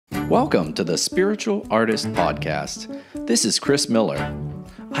Welcome to the Spiritual Artist Podcast. This is Chris Miller.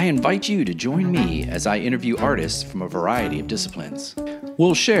 I invite you to join me as I interview artists from a variety of disciplines.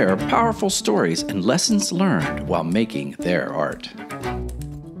 We'll share powerful stories and lessons learned while making their art.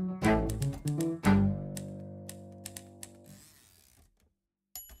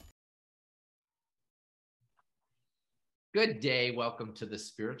 Good day. Welcome to the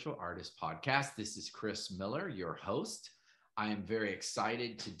Spiritual Artist Podcast. This is Chris Miller, your host. I am very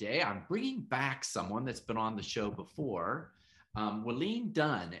excited today. I'm bringing back someone that's been on the show before, Wilene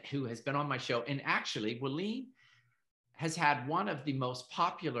Dunn, who has been on my show. And actually, Wilene has had one of the most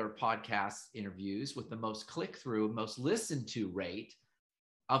popular podcast interviews with the most click-through, most listened to rate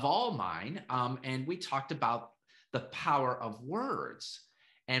of all mine. And we talked about the power of words.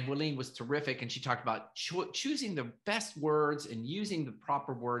 And Wilene was terrific. And she talked about choosing the best words and using the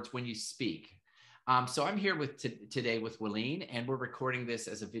proper words when you speak. So I'm here today with Wilene, and we're recording this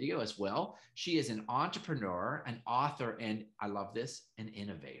as a video as well. She is an entrepreneur, an author, and I love this, an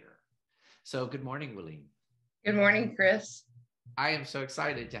innovator. So good morning, Wilene. Good morning, Chris. I am so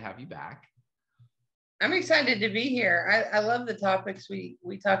excited to have you back. I'm excited to be here. I love the topics we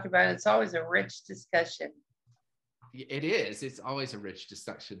talk about. It's always a rich discussion. It is. It's always a rich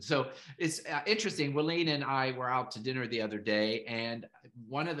discussion. So it's interesting. Wilene and I were out to dinner the other day, and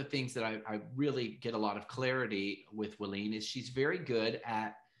one of the things that I really get a lot of clarity with Wilene is she's very good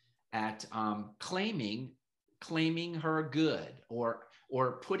at claiming her good or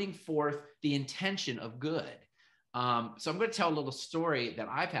putting forth the intention of good. So I'm going to tell a little story that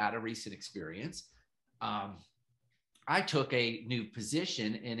I've had a recent experience. I took a new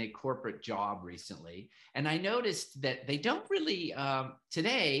position in a corporate job recently, and I noticed that they don't really,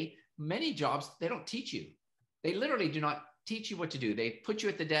 today, many jobs, they don't teach you. They literally do not teach you what to do. They put you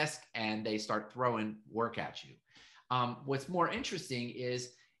at the desk and they start throwing work at you. What's more interesting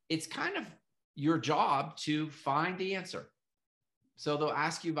is it's kind of your job to find the answer. So they'll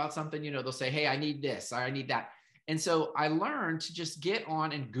ask you about something, they'll say, hey, I need this, I need that. And so I learned to just get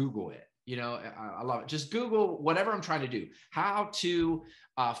on and Google it. I love it. Just Google whatever I'm trying to do, how to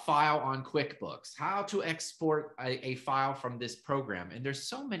file on QuickBooks, how to export a file from this program. And there's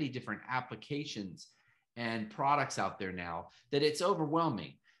so many different applications and products out there now that it's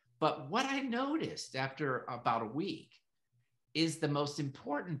overwhelming. But what I noticed after about a week is the most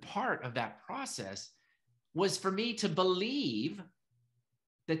important part of that process was for me to believe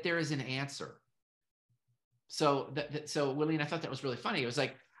that there is an answer. So Wilene, I thought that was really funny. It was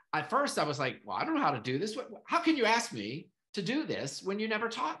like, at first I was like, well, I don't know how to do this. How can you ask me to do this when you never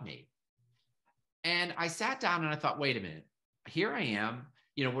taught me? And I sat down and I thought, wait a minute, here I am.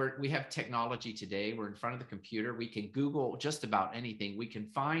 We have technology today. We're in front of the computer. We can Google just about anything. We can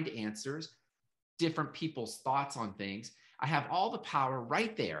find answers, different people's thoughts on things. I have all the power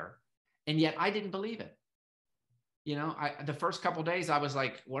right there. And yet I didn't believe it. The first couple of days I was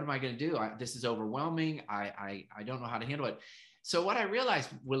like, what am I going to do? This is overwhelming. I don't know how to handle it. So what I realized,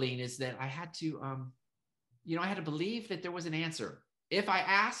 Wilene, is that I had to, I had to believe that there was an answer if I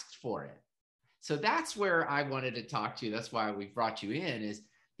asked for it. So that's where I wanted to talk to you. That's why we brought you in. Is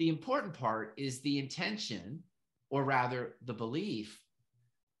the important part is the intention, or rather the belief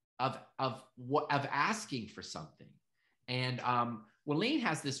of asking for something. And Wilene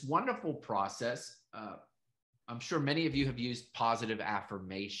has this wonderful process. I'm sure many of you have used positive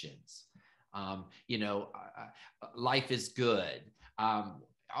affirmations. Life is good,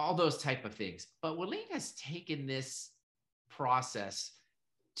 all those type of things. But Wilene has taken this process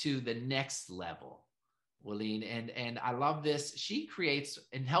to the next level, Wilene, and I love this. She creates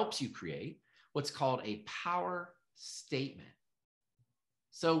and helps you create what's called a power statement.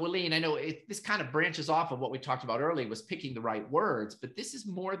 So Wilene, I know this kind of branches off of what we talked about earlier, was picking the right words, but this is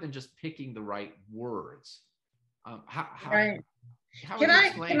more than just picking the right words. Right. Can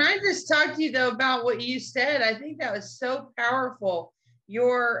I just talk to you though about what you said? I think that was so powerful,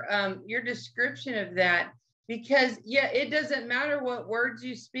 your description of that, because it doesn't matter what words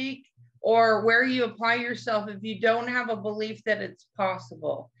you speak or where you apply yourself if you don't have a belief that it's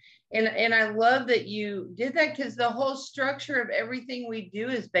possible. And I love that you did that, because the whole structure of everything we do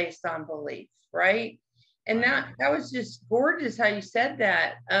is based on belief, right? And that was just gorgeous how you said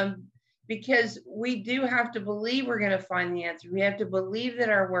that. Because we do have to believe we're going to find the answer. We have to believe that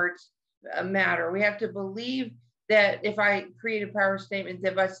our words matter. We have to believe that if I create a power statement,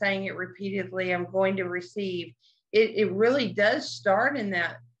 that by saying it repeatedly, I'm going to receive. It really does start in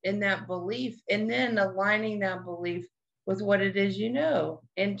that belief, and then aligning that belief with what it is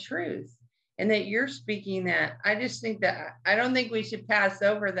in truth, and that you're speaking that. I just think that I don't think we should pass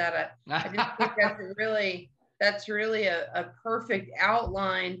over that. I just think that's really a perfect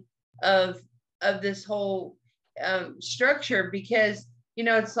outline of this whole structure, because, you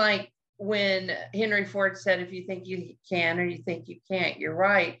know, it's like when Henry Ford said, if you think you can or you think you can't, you're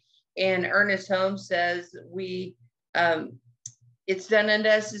right. And Ernest Holmes says, it's done unto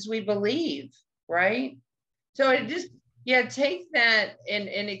us as we believe, right? So it just, yeah, take that and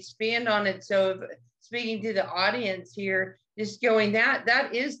expand on it. So speaking to the audience here, just going that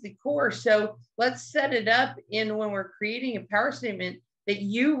is the core. So let's set it up in when we're creating a power statement that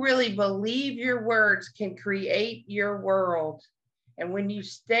you really believe your words can create your world. And when you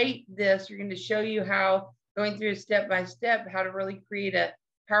state this, you're going to show you how, going through step by step, how to really create a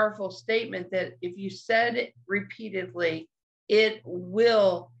powerful statement that if you said it repeatedly, it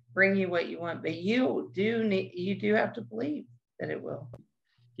will bring you what you want. But you do have to believe that it will.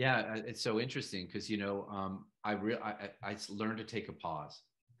 Yeah, it's so interesting because, you know, I learned to take a pause.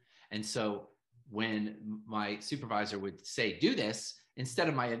 And so when my supervisor would say, do this, instead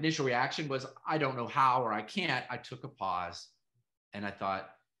of my initial reaction was, I don't know how, or I can't, I took a pause and I thought,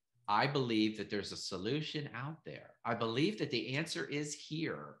 I believe that there's a solution out there. I believe that the answer is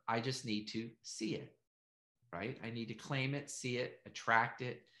here. I just need to see it, right? I need to claim it, see it, attract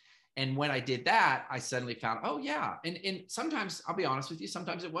it. And when I did that, I suddenly found, oh yeah. And sometimes, I'll be honest with you,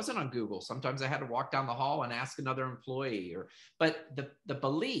 sometimes it wasn't on Google. Sometimes I had to walk down the hall and ask another employee, but the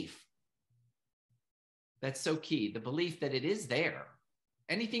belief, that's so key. The belief that it is there.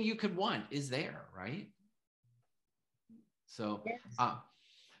 Anything you could want is there, right? So, yes. I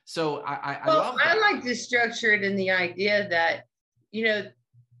love that. I like to structure it in the idea that, you know,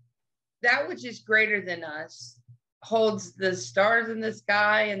 that which is greater than us holds the stars in the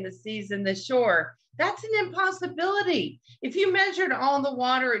sky and the seas and the shore. That's an impossibility. If you measured all the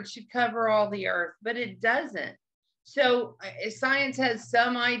water, it should cover all the earth, but it doesn't. So science has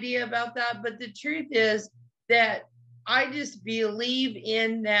some idea about that, but the truth is that I just believe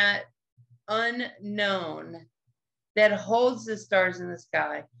in that unknown that holds the stars in the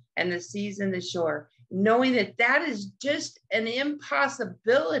sky and the seas and the shore, knowing that that is just an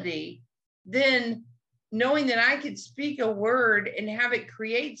impossibility, then knowing that I could speak a word and have it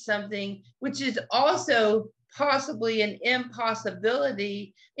create something, which is also possibly an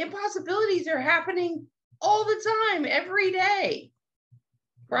impossibility. Impossibilities are happening all the time, every day,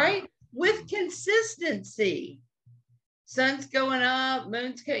 right? With consistency. Sun's going up,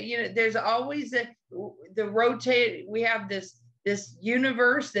 moon's going, you know, there's always the rotate. We have this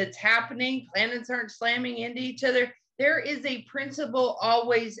universe that's happening. Planets aren't slamming into each other. There is a principle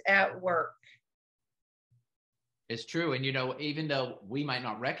always at work. It's true. And, you know, even though we might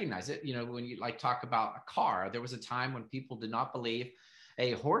not recognize it, you know, when you like talk about a car, there was a time when people did not believe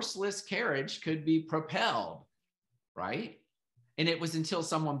a horseless carriage could be propelled, right? And it was until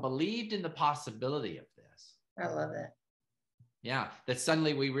someone believed in the possibility of this. I love it. Yeah, that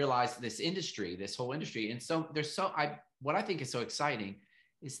suddenly we realized this whole industry. And so what I think is so exciting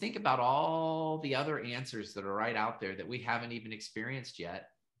is think about all the other answers that are right out there that we haven't even experienced yet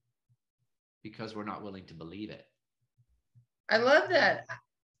because we're not willing to believe it. I love that.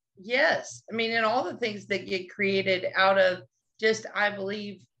 Yes. I mean, and all the things that get created out of just, I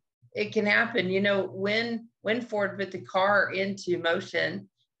believe it can happen. You know, when Ford put the car into motion,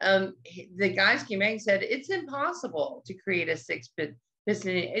 the guys came back and said, it's impossible to create a 6-piston.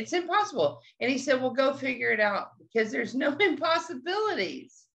 It's impossible. And he said, well, go figure it out because there's no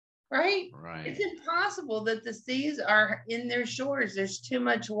impossibilities, right? Right. It's impossible that the seas are in their shores. There's too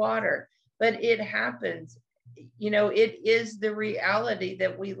much water, but it happens. You know, it is the reality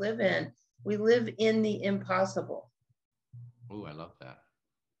that we live in. We live in the impossible. Oh, I love that.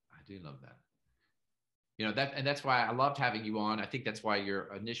 I do love that. You know, that's why I loved having you on. I think that's why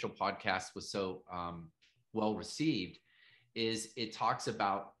your initial podcast was so well received, is it talks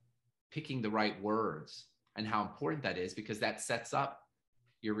about picking the right words and how important that is, because that sets up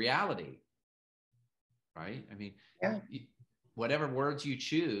your reality, right? I mean, yeah. Whatever words you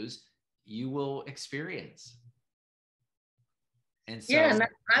choose, you will experience. And so, yeah, and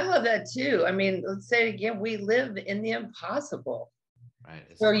I love that too. I mean, let's say it again, we live in the impossible. Right.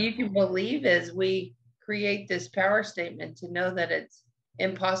 So you can believe as we create this power statement to know that it's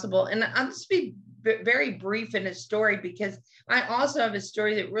impossible. And I'll just be very brief in a story, because I also have a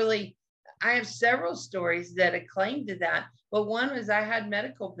story that really, I have several stories that acclaim to that. But one was I had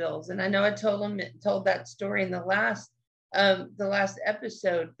medical bills, and I know I told that story in the last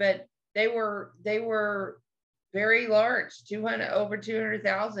episode, but they were very large, over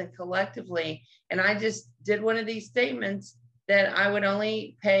 200,000 collectively. And I just did one of these statements that I would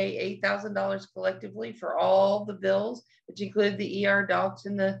only pay $8,000 collectively for all the bills, which include the ER docs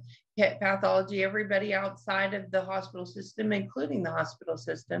and the pathology, everybody outside of the hospital system, including the hospital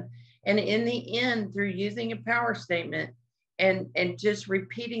system. And in the end, through using a power statement and just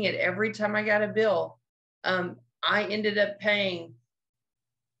repeating it every time I got a bill, I ended up paying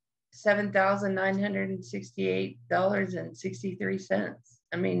 $7,968.63.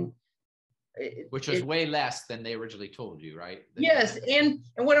 I mean, which was way less than they originally told you, right? Yes. And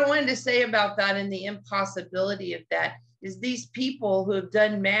what I wanted to say about that and the impossibility of that is these people who have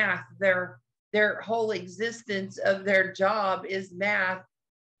done math, their whole existence of their job is math,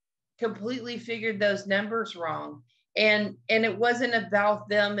 completely figured those numbers wrong. And it wasn't about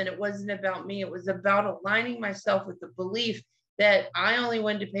them and it wasn't about me. It was about aligning myself with the belief that I only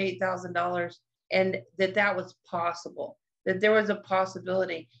wanted to pay $8,000 and that was possible, that there was a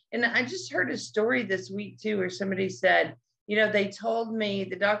possibility. And I just heard a story this week too, where somebody said, they told me,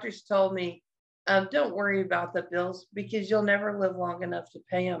 the doctors told me, don't worry about the bills because you'll never live long enough to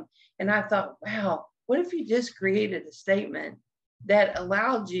pay them. And I thought, wow, what if you just created a statement that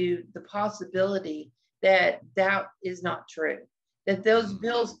allowed you the possibility that is not true, that those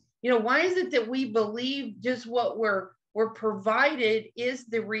bills, why is it that we believe just what we're provided is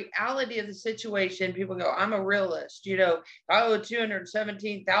the reality of the situation? People go, I'm a realist, I owe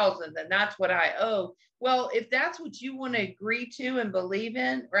 $217,000 and that's what I owe. Well, if that's what you want to agree to and believe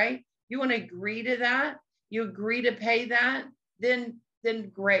in, right? You want to agree to that, you agree to pay that, then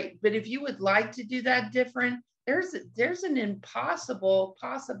great. But if you would like to do that different, there's an impossible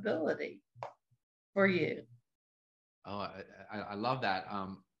possibility for you. Oh, I love that.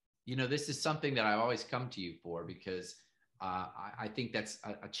 This is something that I always come to you for because I think that's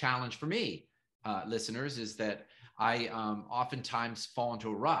a challenge for me, listeners, is that I oftentimes fall into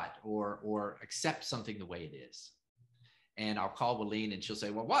a rut or accept something the way it is. And I'll call Wilene and she'll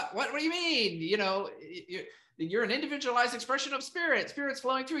say, well, what do you mean? You're an individualized expression of spirit. Spirit's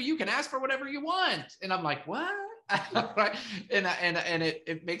flowing through. You can ask for whatever you want. And I'm like, what? Right? And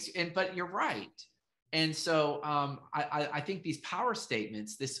it makes, but you're right. And so I think these power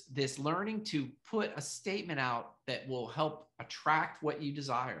statements, this learning to put a statement out that will help attract what you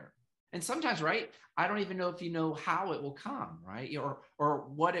desire. And sometimes, right, I don't even know if you know how it will come, right? Or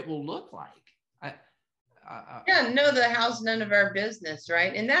what it will look like. No, the how's none of our business,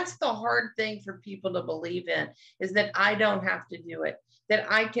 right? And that's the hard thing for people to believe in, is that I don't have to do it,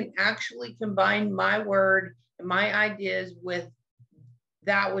 that I can actually combine my word and my ideas with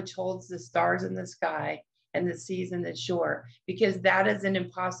that which holds the stars in the sky and the seas and the shore, because that is an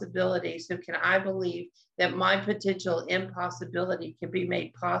impossibility. So can I believe that my potential impossibility can be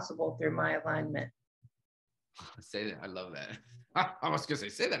made possible through my alignment? Say that. I love that. I was going to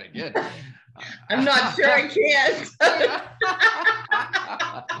say that again. I'm not sure I can.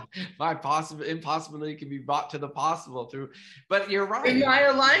 My impossibility can be brought to the possible through, but you're right. In my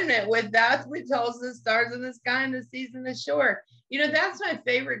alignment with that which holds the stars in the sky and the seas and the shore. That's my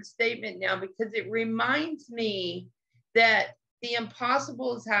favorite statement now, because it reminds me that the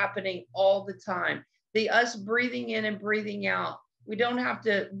impossible is happening all the time. Us breathing in and breathing out. We don't have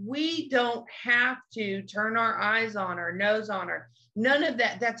to turn our eyes on, our nose on, none of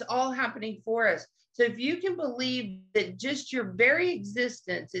that. That's all happening for us. So if you can believe that just your very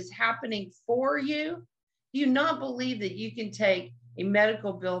existence is happening for you, you not believe that you can take a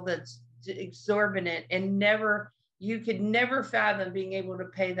medical bill that's exorbitant and you could never fathom being able to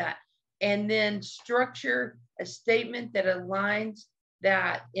pay that, and then structure a statement that aligns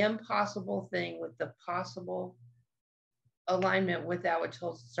that impossible thing with the possible alignment with that which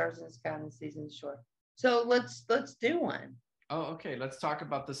holds the stars in the sky and the seas and the shore. So let's do one. Oh, okay. Let's talk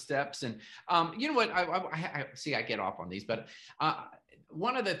about the steps. And you know what? I see. I get off on these, but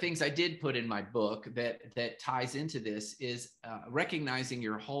one of the things I did put in my book that ties into this is recognizing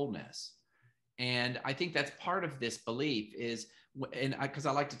your wholeness. And I think that's part of this belief is, and because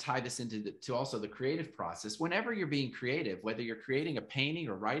I like to tie this into to also the creative process. Whenever you're being creative, whether you're creating a painting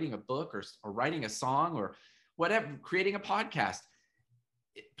or writing a book or writing a song or whatever, creating a podcast,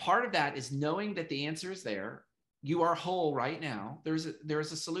 part of that is knowing that the answer is there. You are whole right now. There's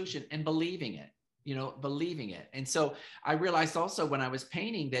a solution, and believing it, believing it. And so I realized also when I was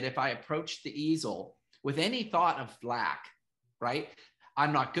painting that if I approached the easel with any thought of lack, right,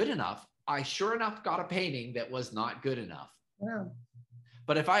 I'm not good enough, I sure enough got a painting that was not good enough. Wow.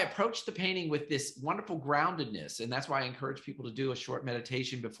 But if I approach the painting with this wonderful groundedness, and that's why I encourage people to do a short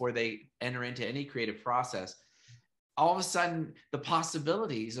meditation before they enter into any creative process, all of a sudden the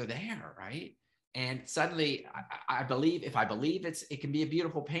possibilities are there, right? And suddenly I believe, if I believe it can be a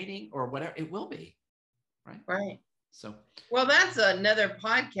beautiful painting or whatever, it will be, right? Right. So, well, that's another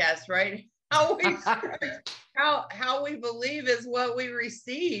podcast, right? how we how we believe is what we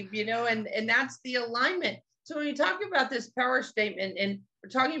receive, you know, and that's the alignment. So when we talk about this power statement and we're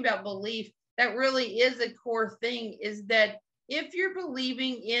talking about belief, that really is a core thing, is that if you're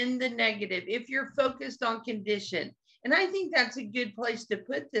believing in the negative, if you're focused on condition, and I think that's a good place to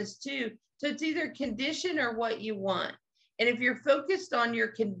put this too. So it's either condition or what you want. And if you're focused on your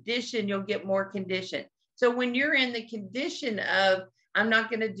condition, you'll get more condition. So when you're in the condition of, I'm not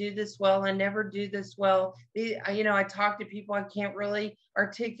going to do this well, I never do this well. You know, I talk to people, I can't really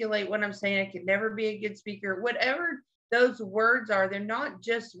articulate what I'm saying. I could never be a good speaker. Whatever those words are, they're not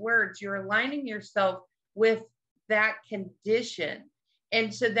just words. You're aligning yourself with that condition.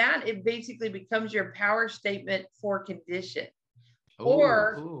 And so that it basically becomes your power statement for condition.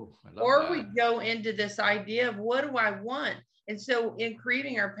 Or we go into this idea of, what do I want? And so in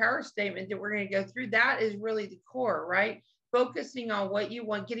creating our power statement that we're going to go through, that is really the core, right? Focusing on what you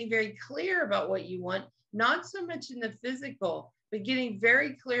want, getting very clear about what you want, not so much in the physical, but getting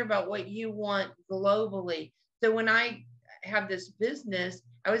very clear about what you want globally. So when I have this business,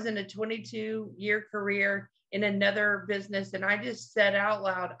 I was in a 22-year career in another business, and I just said out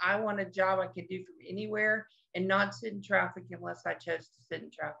loud, I want a job I can do from anywhere and not sit in traffic unless I chose to sit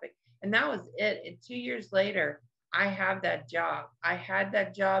in traffic. And that was it. And 2 years later, I have that job. I had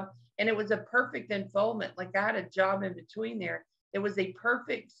that job, and it was a perfect unfoldment. Like I had a job in between there. It was a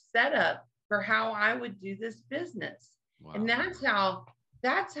perfect setup for how I would do this business. Wow. And that's how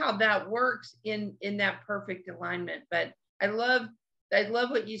that works in that perfect alignment. But I love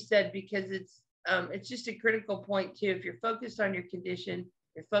what you said, because it's just a critical point too. If you're focused on your condition,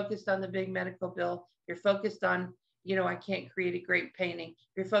 you're focused on the big medical bill, you're focused on, you know, I can't create a great painting,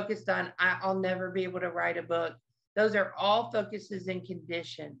 you're focused on, I'll never be able to write a book. Those are all focuses in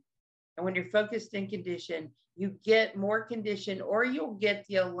condition. And when you're focused in condition, you get more condition, or you'll get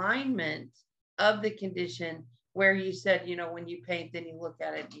the alignment of the condition where you said, you know, when you paint, then you look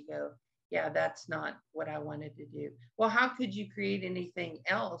at it and you go, yeah, that's not what I wanted to do. Well, how could you create anything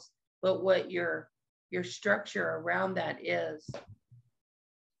else but what your structure around that is?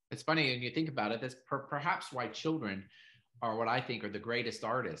 It's funny when you think about it. That's perhaps why children are what I think are the greatest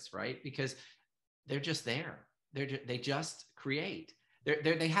artists, right? Because they're just there. They just create.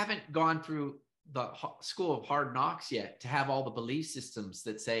 They haven't gone through the school of hard knocks yet to have all the belief systems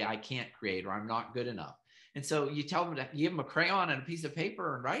that say I can't create or I'm not good enough. And so you tell them to give them a crayon and a piece of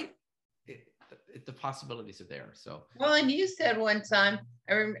paper and write. The possibilities are there. So well, and you said one time,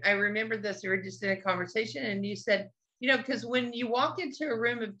 I remember this, we were just in a conversation, and you said, you know, because when you walk into a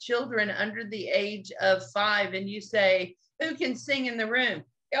room of children under the age of 5 and you say, who can sing in the room?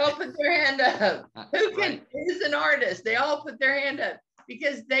 They all put their hand up. Who's an artist? They all put their hand up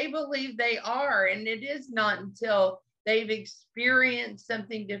because they believe they are. And it is not until they've experienced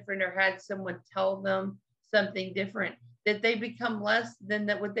something different or had someone tell them something different that they become less than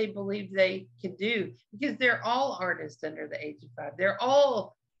that what they believe they can do, because they're all artists under the age of 5. They're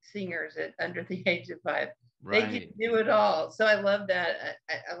all singers under the age of 5. Right. They can do it all. So I love that.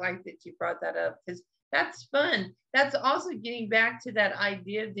 I like that you brought that up, because that's fun. That's also getting back to that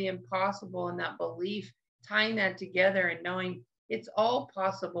idea of the impossible and that belief, tying that together and knowing it's all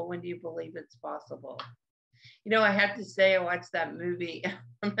possible when you believe it's possible. You know, I have to say, I watched that movie.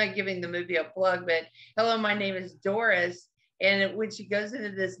 I'm not giving the movie a plug, but Hello, My Name is Doris. And when she goes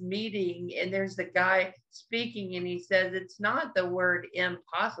into this meeting and there's the guy speaking and he says, it's not the word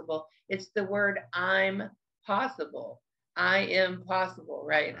impossible. It's the word I'm possible. I am possible,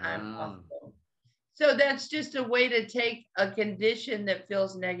 right? I'm possible. So that's just a way to take a condition that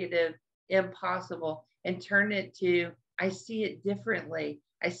feels negative, impossible, and turn it to, I see it differently.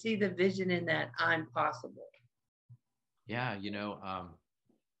 I see the vision in that I'm possible. Yeah, you know,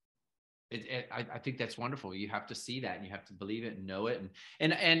 I think that's wonderful. You have to see that and you have to believe it and know it.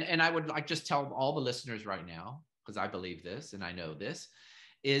 And I would like just tell all the listeners right now, because I believe this and I know this,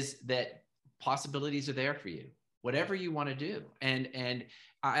 is that possibilities are there for you, whatever you want to do. And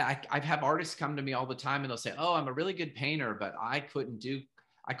I've had artists come to me all the time and they'll say, oh, I'm a really good painter, but I couldn't do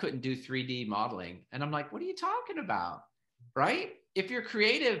 3D modeling. And I'm like, what are you talking about? Right? If you're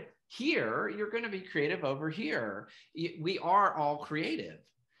creative here, you're going to be creative over here. We are all creative.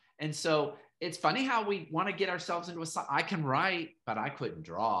 And so it's funny how we want to get ourselves into I can write, but I couldn't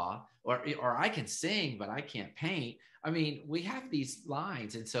draw, or I can sing, but I can't paint. I mean, we have these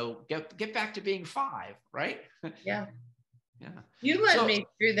lines. And so get back to being 5, right? Yeah. Yeah. You led me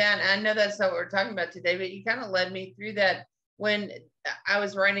through that. I know that's not what we're talking about today, but you kind of led me through that when I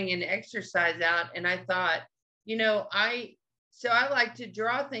was writing an exercise out and I thought, you know, I so I like to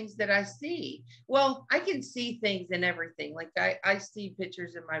draw things that I see. Well, I can see things in everything. Like I see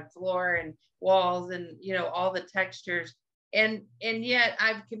pictures of my floor and walls and, you know, all the textures. And yet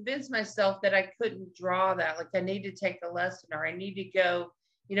I've convinced myself that I couldn't draw that. Like I need to take a lesson, or I need to go,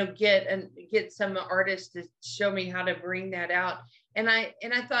 you know, get some artist to show me how to bring that out. And I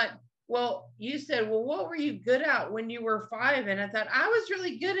thought, well, you said, well, what were you good at when you were 5? And I thought I was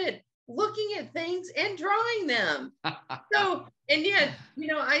really good at looking at things and drawing them. So, and yet, you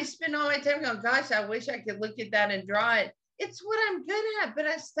know, I spend all my time going, gosh, I wish I could look at that and draw it. It's what I'm good at, but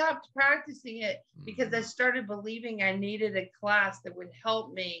I stopped practicing it because I started believing I needed a class that would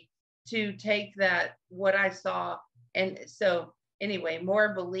help me to take that, what I saw. And so anyway,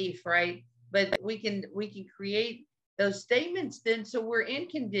 more belief, right? But we can create those statements then. So we're in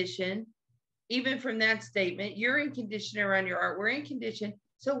condition, even from that statement. You're in condition around your art. We're in condition.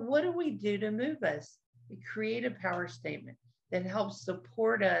 So what do we do to move us? We create a power statement that helps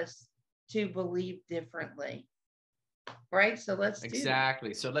support us to believe differently. Right? So let's do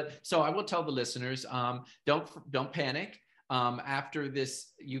exactly. So I will tell the listeners, don't panic. After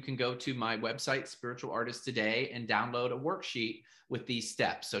this, you can go to my website, Spiritual Artist Today, and download a worksheet with these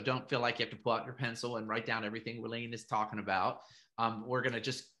steps. So don't feel like you have to pull out your pencil and write down everything Wilene is talking about. We're going to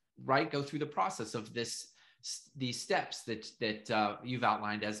just go through the process of these steps that you've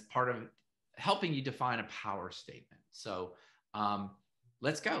outlined as part of helping you define a power statement. So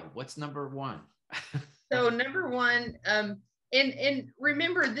let's go. What's number 1? So number 1, and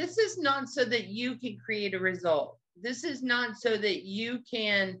remember, this is not so that you can create a result. This is not so that you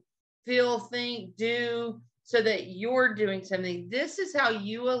can feel, think, do, so that you're doing something. This is how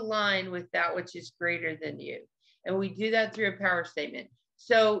you align with that which is greater than you. And we do that through a power statement.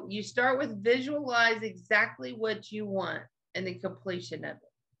 So you start with visualize exactly what you want and the completion of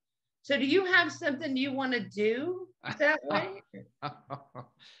it. So do you have something you want to do that way?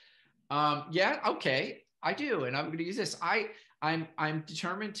 Yeah, okay, I do. And I'm going to use this. I'm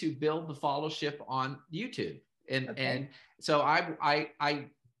determined to build the followership on YouTube. And so I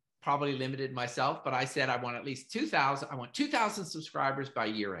probably limited myself, but I said I want at least 2,000. I want 2,000 subscribers by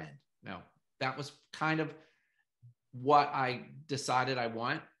year end. Now, that was kind of what I decided I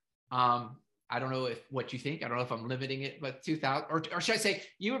want. I don't know what you think. I don't know if I'm limiting it, but 2,000, or should I say,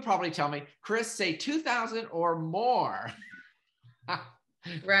 you would probably tell me, Chris, say 2,000 or more.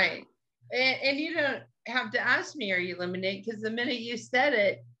 Right. And you don't have to ask me, are you limiting? Because the minute you said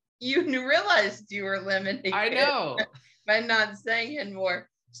it, you realized you were limiting. I know. By not saying it more.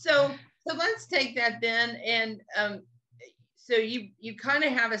 So let's take that then. And so you kind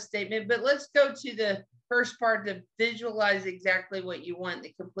of have a statement, but let's go to the first part to visualize exactly what you want,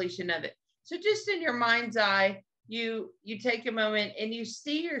 the completion of it. So just in your mind's eye, you take a moment and you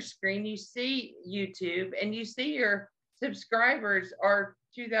see your screen, you see YouTube, and you see your subscribers are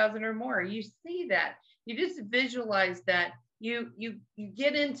 2,000 or more. You see that. You just visualize that. You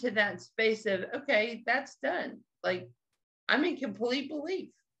get into that space of, okay, that's done. Like, I'm in complete belief.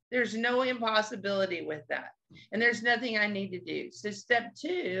 There's no impossibility with that. And there's nothing I need to do. So step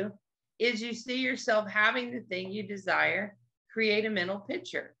 2 is you see yourself having the thing you desire, create a mental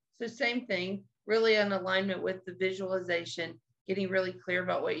picture. So same thing, really in alignment with the visualization, getting really clear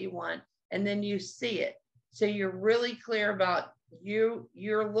about what you want. And then you see it. So you're really clear about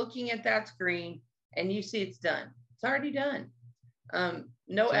you're looking at that screen and you see it's done. It's already done.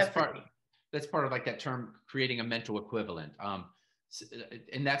 No effort. That's part of like that term, creating a mental equivalent.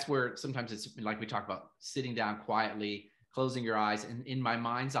 And that's where sometimes it's like we talk about sitting down quietly, closing your eyes, and in my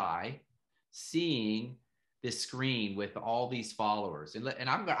mind's eye, seeing this screen with all these followers. And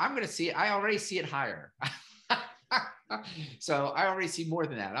I'm going to see it. I already see it higher. So I already see more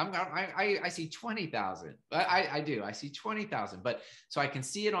than that. I see 20,000. I do. I see 20,000. But so I can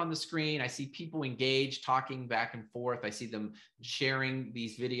see it on the screen. I see people engaged, talking back and forth. I see them sharing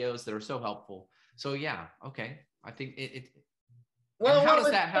these videos that are so helpful. So yeah, okay. I think it well, how does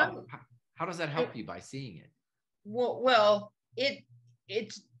that help? How does that help you by seeing it? Well, it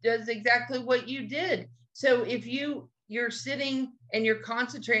does exactly what you did. So if you're sitting and you're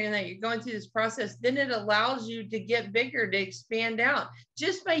concentrating on that, you're going through this process, then it allows you to get bigger, to expand out.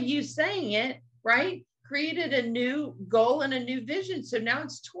 Just by you saying it, right? Created a new goal and a new vision. So now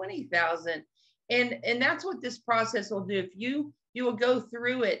it's 20,000. And that's what this process will do. If you will go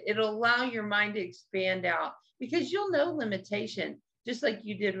through it, it'll allow your mind to expand out, because you'll know limitation, just like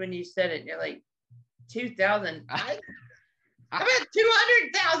you did when you said it. You're like, 2,000. I'm at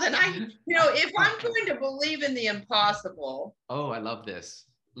 200,000. If I'm going to believe in the impossible. Oh, I love this.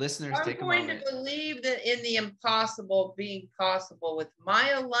 Listeners, take a moment. I'm going to believe that in the impossible being possible with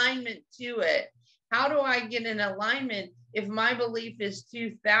my alignment to it. How do I get in alignment? If my belief is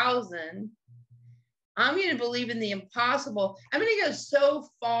 2,000, I'm going to believe in the impossible. I'm going to go so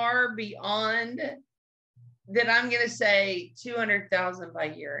far beyond that I'm going to say 200,000 by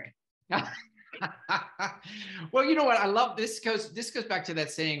year end. Well, you know what? I love this goes back to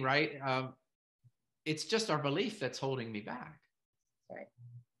that saying, right? It's just our belief that's holding me back. Right.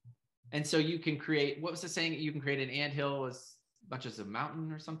 And so you can create, what was the saying? You can create an anthill as much as a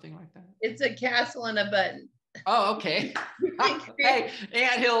mountain or something like that. It's a castle and a button. Oh, okay. Hey,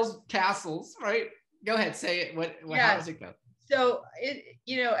 anthills, castles, right? Go ahead, say it. How does it go? So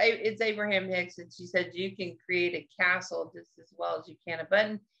it's Abraham Hicks, and she said you can create a castle just as well as you can a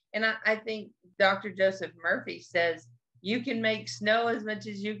button. And I think Dr. Joseph Murphy says you can make snow as much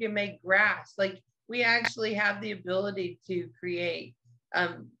as you can make grass. Like, we actually have the ability to create,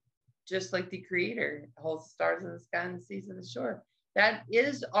 just like the Creator holds the stars in the sky and the seas on the shore. That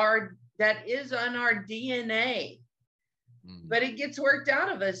is on our DNA. But it gets worked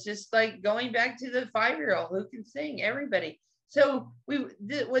out of us, just like going back to the 5-year-old who can sing, everybody. So with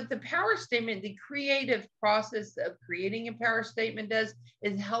the power statement, the creative process of creating a power statement does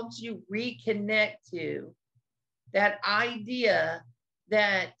is helps you reconnect to that idea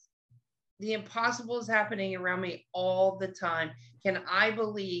that the impossible is happening around me all the time. Can I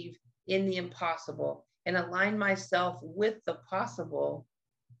believe in the impossible and align myself with the possible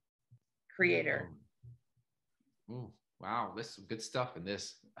Creator? Ooh. Wow, this is some good stuff in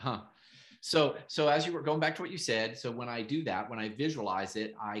this. So as you were going back to what you said, so when I do that, when I visualize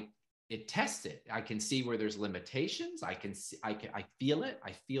it, it tests it. I can see where there's limitations. I feel it.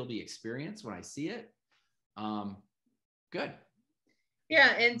 I feel the experience when I see it. Good.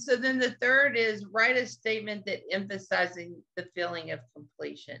 Yeah. And so then the third is write a statement that emphasizing the feeling of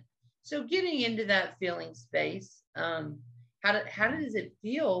completion. So getting into that feeling space, how does it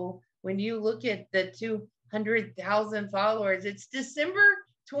feel when you look at the 200,000 followers? It's December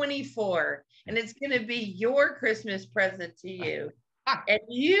 24, and it's going to be your Christmas present to you. And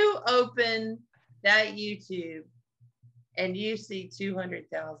you open that YouTube and you see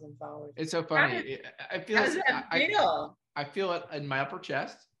 200,000 followers. It's so funny. How does that feel? I feel it in my upper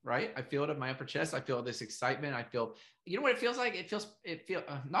chest, right? I feel it in my upper chest. I feel this excitement. I feel, you know what it feels like? It feels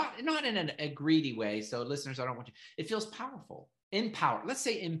not in a greedy way. So listeners, I don't want you, it feels powerful, let's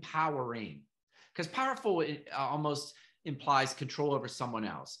say empowering, because powerful almost implies control over someone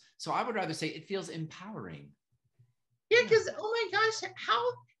else. So I would rather say it feels empowering. Yeah, because oh my gosh,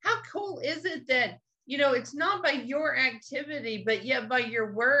 how cool is it that it's not by your activity, but yet by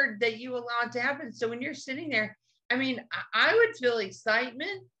your word that you allow it to happen. So when you're sitting there, I mean, I would feel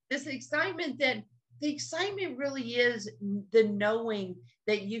excitement. The excitement really is the knowing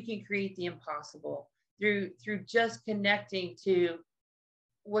that you can create the impossible through just connecting to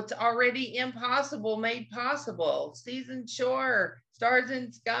what's already impossible made possible. Seas and shore, stars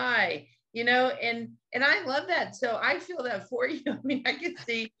in sky, and I love that. So I feel that for you. I mean, I could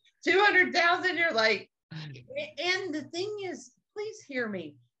see 200,000. You're like, and the thing is, please hear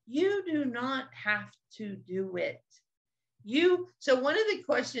me. You do not have to do it. So one of the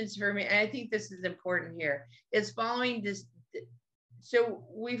questions for me, and I think this is important here, is following this. So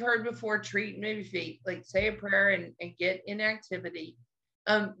we've heard before, treat and maybe feet, like say a prayer and get in activity.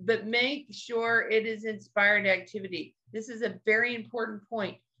 But make sure it is inspired activity. This is a very important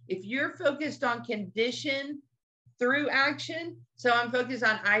point. If you're focused on condition through action, so I'm focused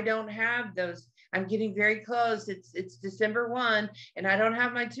on, I don't have those. I'm getting very close. It's December 1 and I don't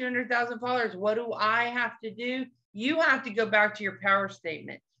have my 200,000 followers. What do I have to do? You have to go back to your power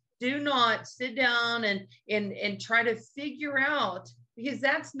statement. Do not sit down and try to figure out, because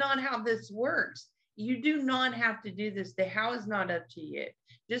that's not how this works. You do not have to do this. The how is not up to you.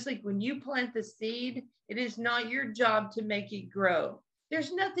 Just like when you plant the seed, it is not your job to make it grow.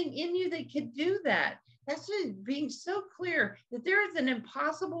 There's nothing in you that could do that. That's just being so clear that there is an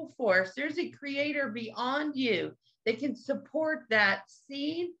impossible force. There's a creator beyond you that can support that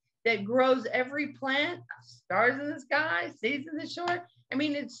seed that grows every plant, stars in the sky, seas in the shore. I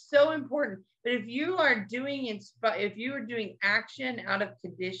mean, it's so important. But if you are doing action out of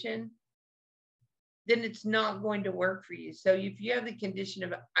condition, then it's not going to work for you. So if you have the condition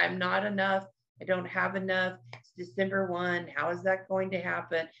of, I'm not enough, I don't have enough, it's December 1, how is that going to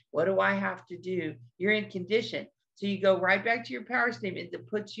happen? What do I have to do? You're in condition. So you go right back to your power statement that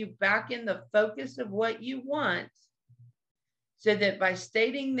puts you back in the focus of what you want, so that by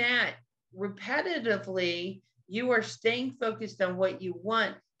stating that repetitively, you are staying focused on what you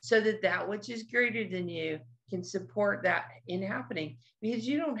want, so that that which is greater than you can support that in happening, because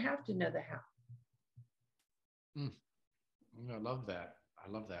you don't have to know the how. I love that.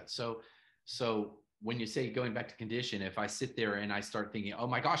 I love that. So when you say going back to condition, if I sit there and I start thinking, oh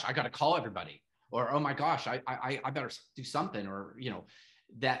my gosh, I got to call everybody, or, oh my gosh, I better do something, or,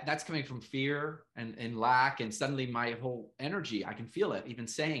 that's coming from fear and lack. And suddenly my whole energy, I can feel it, even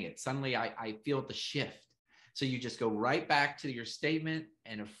saying it. Suddenly I feel the shift. So you just go right back to your statement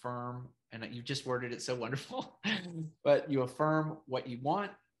and affirm, and you just worded it so wonderful, but you affirm what you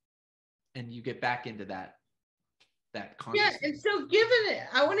want and you get back into that consciousness. Yeah. And so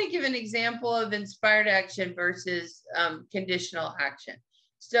I want to give an example of inspired action versus conditional action.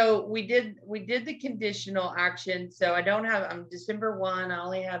 So we did the conditional action. So I'm December 1, I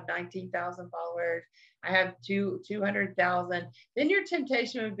only have 19,000 followers. I have 200,000. Then your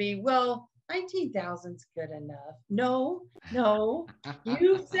temptation would be, well, 19,000 is good enough. No,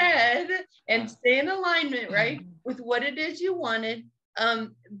 you said, and stay in alignment, right, with what it is you wanted.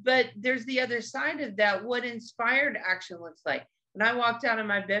 But there's the other side of that, what inspired action looks like. When I walked out of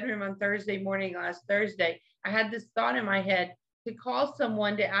my bedroom on Thursday morning, last Thursday, I had this thought in my head to call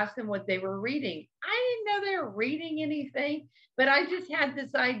someone to ask them what they were reading. I didn't know they were reading anything, but I just had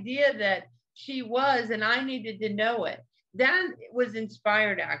this idea that she was, and I needed to know it. That was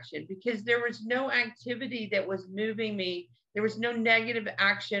inspired action, because there was no activity that was moving me. There was no negative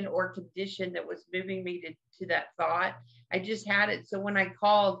action or condition that was moving me to that thought. I just had it. So when I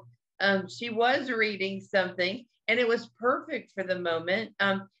called, she was reading something, and it was perfect for the moment.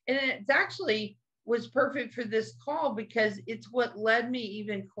 And it's actually was perfect for this call, because it's what led me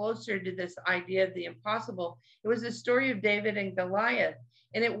even closer to this idea of the impossible. It was the story of David and Goliath.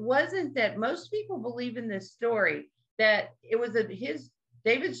 And it wasn't that most people believe in this story, that it was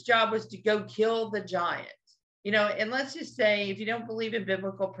David's job was to go kill the giant. And let's just say, if you don't believe in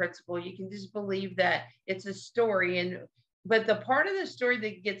biblical principle, you can just believe that it's a story. But the part of the story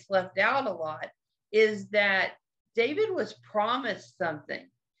that gets left out a lot is that David was promised something.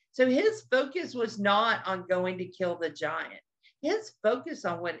 So his focus was not on going to kill the giant. His focus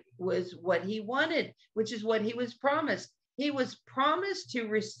on what he wanted, which is what he was promised. He was promised to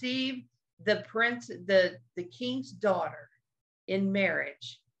receive the king's daughter in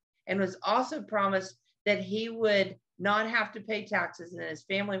marriage, and was also promised that he would not have to pay taxes, and his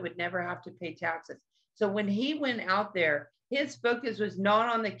family would never have to pay taxes. So when he went out there, his focus was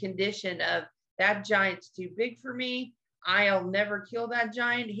not on the condition of that giant's too big for me, I'll never kill that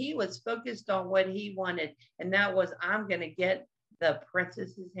giant. He was focused on what he wanted, and that was, I'm going to get the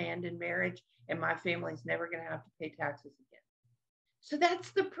princess's hand in marriage, and my family's never going to have to pay taxes again. So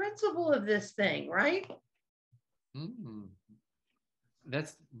that's the principle of this thing, right?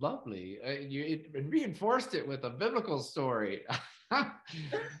 That's lovely. You reinforced it with a biblical story.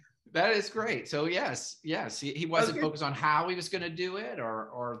 That is great. So yes, he wasn't focused on how he was going to do it,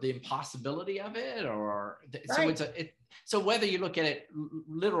 or the impossibility of it, right. So whether you look at it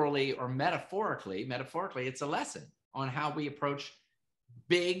literally or metaphorically, it's a lesson on how we approach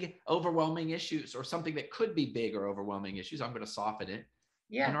big, overwhelming issues, or something that could be big or overwhelming issues. I'm going to soften it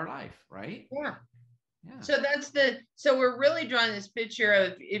in our life, right? Yeah. So we're really drawing this picture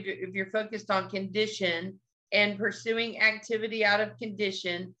of, if you're focused on condition and pursuing activity out of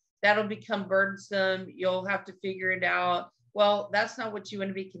condition, that'll become burdensome. You'll have to figure it out. Well, that's not what you want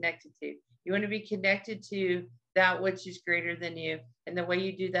to be connected to. You want to be connected to that which is greater than you. And the way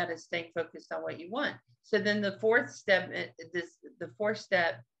you do that is staying focused on what you want. So then the fourth step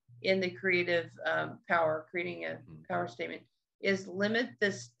in the creative power, creating a power statement, is limit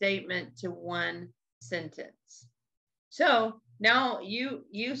the statement to one sentence. So now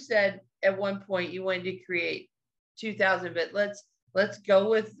you said at one point you wanted to create 2,000, but let's go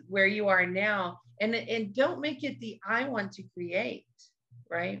with where you are now, and don't make it the I want to create,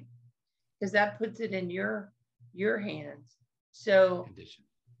 right? Because that puts it in your hands. So condition.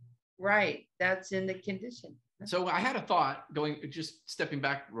 Right, that's in the condition. So I had a thought, just stepping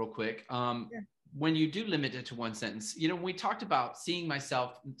back real quick. When you do limit it to one sentence, we talked about seeing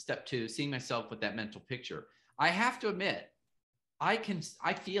myself, step 2, seeing myself with that mental picture. I have to admit, I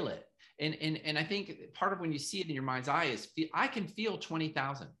feel it. And I think part of when you see it in your mind's eye is I can feel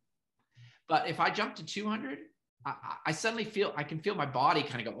 20,000. But if I jump to 200, I suddenly I can feel my body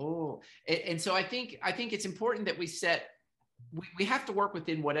kind of go, oh. And so I think it's important that we have to work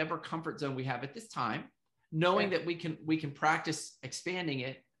within whatever comfort zone we have at this time, knowing that we can practice expanding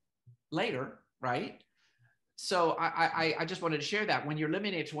it later, right? So I just wanted to share that when you're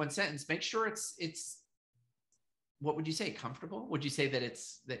limiting it to one sentence, make sure it's what would you say, comfortable? Would you say that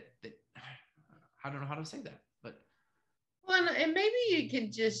it's that I don't know how to say that, but well, and maybe you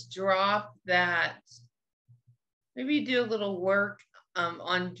can just drop that. Maybe you do a little work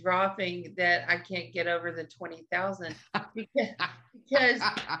on dropping that I can't get over the 20,000 because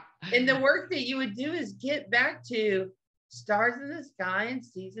and the work that you would do is get back to stars in the sky and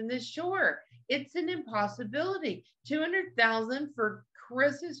seas in the shore. It's an impossibility. 200,000 for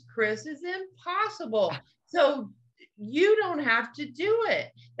Chris is impossible. So you don't have to do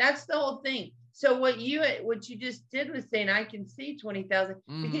it. That's the whole thing. So what you just did was saying, I can see 20,000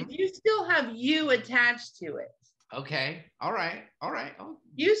 because you still have you attached to it. Okay. All right. Oh.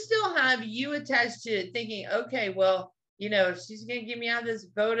 You still have you attached to it, thinking, okay, well, she's going to get me out of this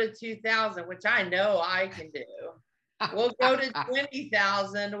boat of 2,000, which I know I can do. We'll go to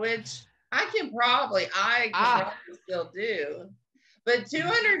 20,000, which I can probably still do. But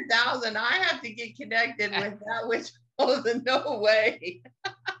 200,000, I have to get connected with that, which was no way.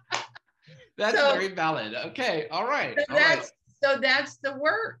 That's very valid. Okay. All right. So that's the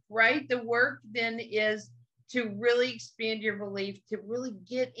work, right? The work then is to really expand your belief, to really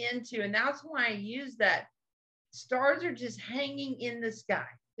get into, and that's why I use that. Stars are just hanging in the sky.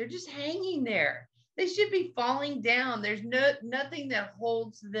 They're just hanging there. They should be falling down. There's nothing that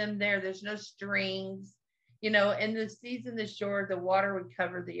holds them there. There's no strings, and the seas and the shore, the water would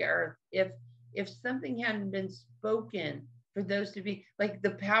cover the earth. If something hadn't been spoken for those to be, like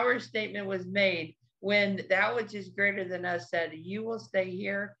the power statement was made when that which is greater than us said, you will stay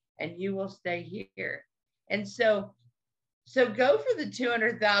here and you will stay here. And so go for the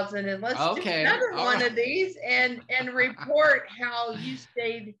 200,000 and let's do another one of these and report how you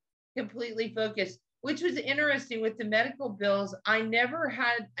stayed completely focused, which was interesting with the medical bills. I never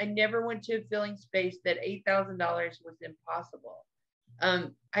went to a filling space that $8,000 was impossible.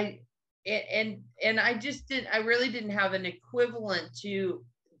 I really didn't have an equivalent to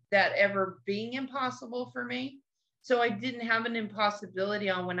that ever being impossible for me. So I didn't have an impossibility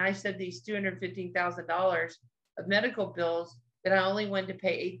on when I said these $215,000 of medical bills, that I only wanted to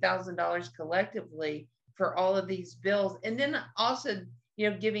pay $8,000 collectively for all of these bills. And then also,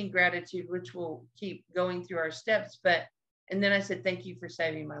 giving gratitude, which we'll keep going through our steps. And then I said, thank you for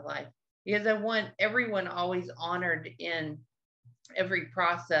saving my life, because I want everyone always honored in every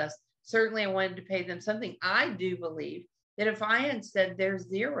process. Certainly I wanted to pay them something. I do believe that if I had said there's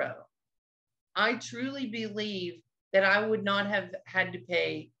zero, I truly believe that I would not have had to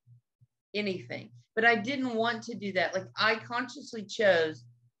pay anything. But I didn't want to do that. Like I consciously chose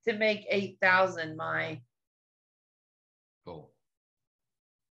to make 8,000 my goal.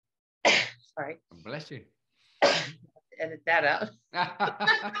 Sorry. Bless you. Edit that out.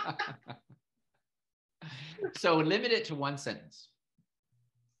 So limit it to one sentence.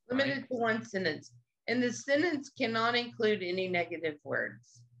 Limited to one sentence. And the sentence cannot include any negative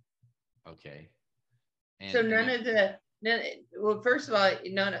words. Okay. So well, first of all,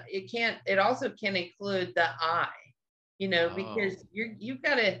 it also can include the I, because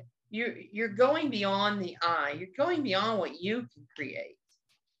you're going beyond the I, you're going beyond what you can create.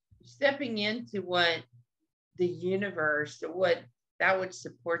 You're stepping into what the universe, what that which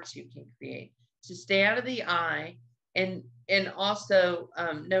supports you can create. So stay out of the I, and also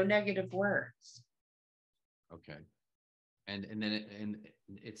no negative words. Okay. And then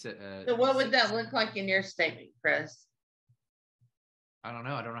it's a. So what would that look like in your statement, Chris? I don't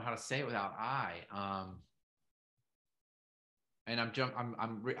know. I don't know how to say it without I. And I'm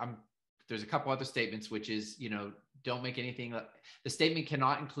there's a couple other statements, which is, don't make anything. The statement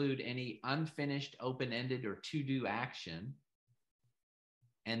cannot include any unfinished, open-ended, or to-do action.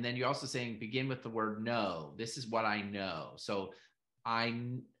 And then you're also saying begin with the word know. This is what I know. So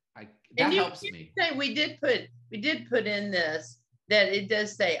that helps me. We did put in this that it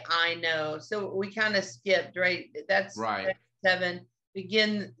does say I know. So we kind of skipped, right? That's right. 7.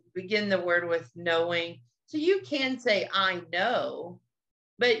 Begin the word with knowing. So you can say I know,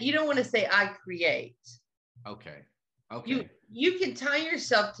 but you don't want to say I create. Okay. You can tie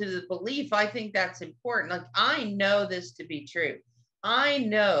yourself to the belief. I think that's important. Like I know this to be true. I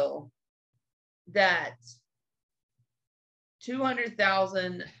know that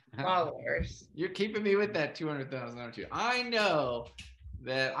 200,000 followers. You're keeping me with that 200,000, aren't you? I know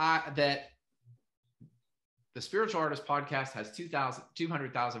that the Spiritual Artist Podcast has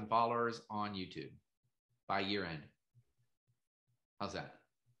 200,000 followers on YouTube by year end. How's that?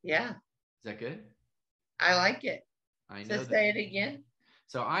 Yeah. Is that good? I like it. I know. So say it again.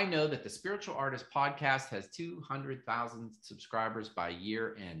 So I know that the Spiritual Artist Podcast has 200,000 subscribers by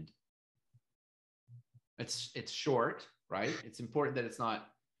year end. It's short, right? It's important that it's not,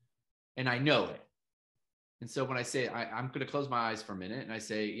 and I know it. And so when I say, I'm going to close my eyes for a minute and I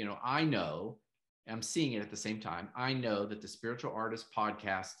say, I know, I'm seeing it at the same time. I know that the Spiritual Artist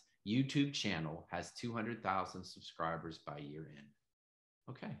Podcast YouTube channel has 200,000 subscribers by year end.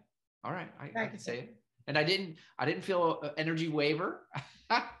 Okay. All right. I can say it. And I didn't feel energy waver.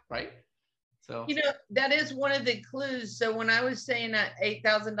 Right. So, that is one of the clues. So when I was saying that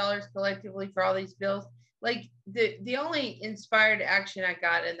 $8,000 collectively for all these bills, like the only inspired action I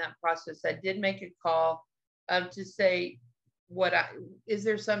got in that process, I did make a call to say, is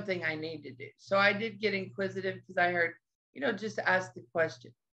there something I need to do? So I did get inquisitive because I heard, just ask the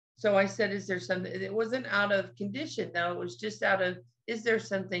question. So I said, is there something? It wasn't out of condition though. It was just out of, is there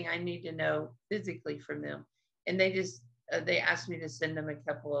something I need to know physically from them? And they asked me to send them a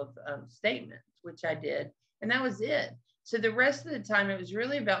couple of statements, which I did. And that was it. So the rest of the time, it was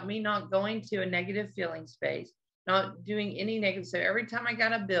really about me not going to a negative feeling space, not doing any negative. So every time I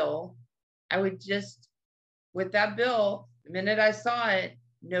got a bill, I would just, with that bill, the minute I saw it,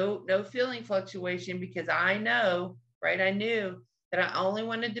 no feeling fluctuation, because I know, right? I knew that I only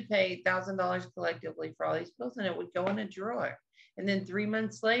wanted to pay $1,000 collectively for all these bills, and it would go in a drawer. And then 3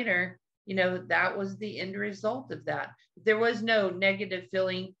 months later, that was the end result of that. There was no negative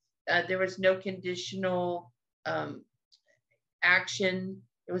feeling. There was no conditional action.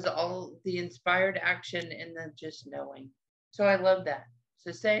 It was all the inspired action and then just knowing. So I love that.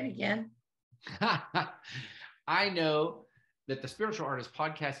 So say it again. I know that the Spiritual Artist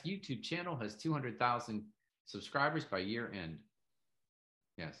Podcast YouTube channel has 200,000 subscribers by year end.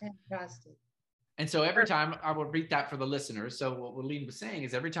 Yes. Fantastic. And so every time, I will read that for the listeners. So what Wilene was saying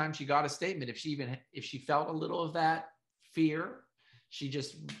is every time she got a statement, if she felt a little of that fear, she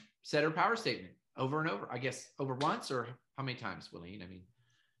just said her power statement over and over, I guess over once, or how many times, Wilene? I mean,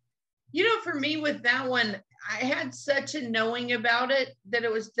 for me with that one, I had such a knowing about it that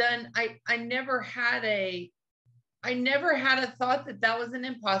it was done. I never had a thought that was an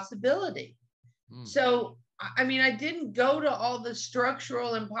impossibility. So, I mean, I didn't go to all the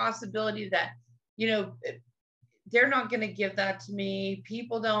structural impossibility that, they're not going to give that to me.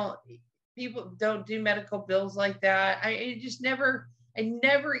 People don't do medical bills like that. I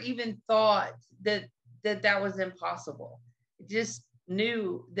never even thought that was impossible. I just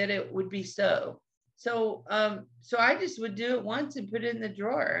knew that it would be so. So I just would do it once and put it in the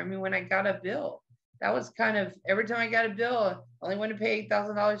drawer. I mean, when I got a bill, that was kind of, every time I got a bill, I only want to pay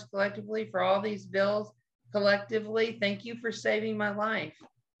 $8,000 collectively for all these bills collectively. Thank you for saving my life.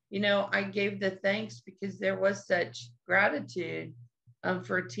 I gave the thanks because there was such gratitude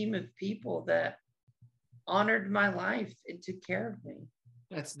for a team of people that honored my life and took care of me.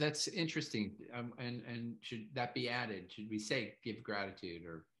 That's interesting. And should that be added? Should we say give gratitude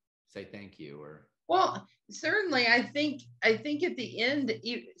or say thank you? Or well, certainly, I think at the end,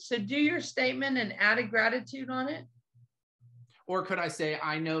 so do your statement and add a gratitude on it. Or could I say,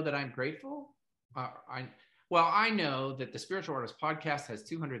 I know that I'm grateful? I know that the Spiritual Artist Podcast has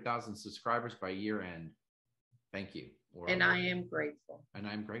 200,000 subscribers by year end. Thank you. And I am grateful. And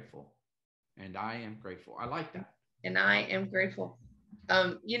I'm grateful. And I am grateful. I like that. And I am grateful.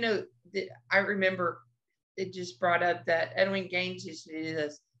 I remember it just brought up that Edwin Gaines used to do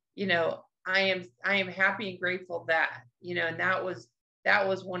this. I am happy and grateful that, and that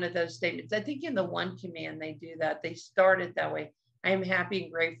was one of those statements. I think in the One Command, they do that. They started that way. I am happy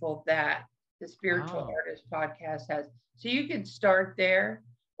and grateful that the Spiritual Artist Podcast has. So you can start there,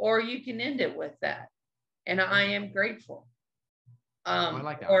 or you can end it with that. And I am grateful. I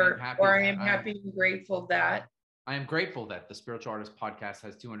like that. I am happy and grateful that. I am grateful that the Spiritual Artist Podcast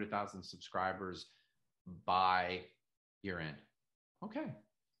has 200,000 subscribers by year end. Okay.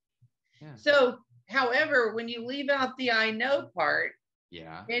 Yeah. So, however, when you leave out the I know part,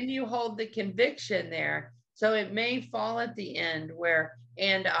 then you hold the conviction there. So it may fall at the end where,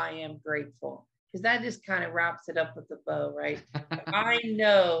 and I am grateful, because that just kind of wraps it up with a bow, right? I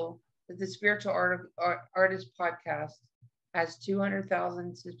know that the Spiritual Artist Podcast has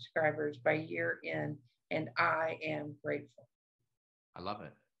 200,000 subscribers by year end, and I am grateful. I love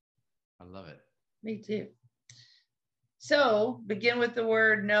it. I love it. Me too. So begin with the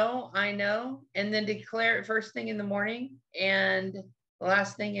word know, I know, and then declare it first thing in the morning and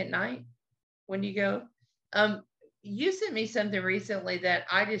last thing at night when you go. You sent me something recently that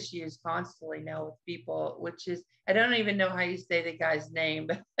I just use constantly now with people, which is, I don't even know how you say the guy's name,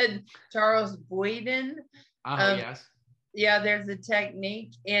 but Charles Boyden. Yes. Yeah, there's a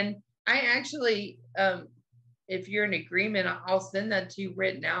technique. And I actually, if you're in agreement, I'll send that to you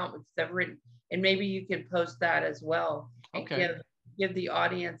written out because I've written, and maybe you can post that as well. Okay. And give the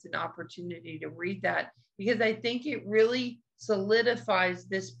audience an opportunity to read that, because I think it really solidifies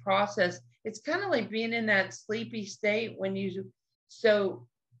this process. It's kind of like being in that sleepy state so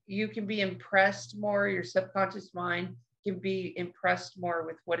you can be impressed more. Your subconscious mind can be impressed more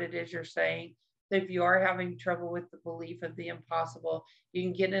with what it is you're saying. So if you are having trouble with the belief of the impossible, you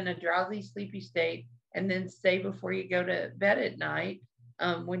can get in a drowsy, sleepy state and then say before you go to bed at night,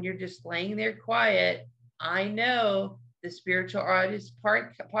 when you're just laying there quiet, I know the Spiritual Artist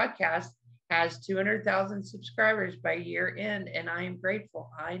podcast has 200,000 subscribers by year end, and I am grateful.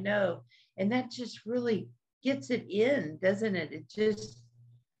 I know. And that just really gets it in, doesn't it?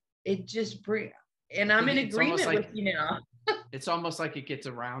 It just brings, and I'm in agreement with you now. It's almost like it gets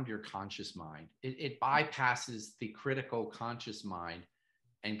around your conscious mind. It bypasses the critical conscious mind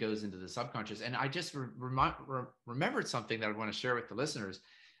and goes into the subconscious. And I just remembered something that I want to share with the listeners,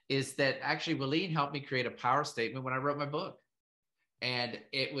 is that actually Wilene helped me create a power statement when I wrote my book. And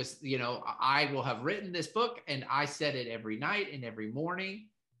it was, you know, I will have written this book, and I said it every night and every morning.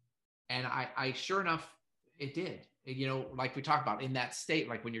 And I sure enough, it did. You know, like we talked about, in that state,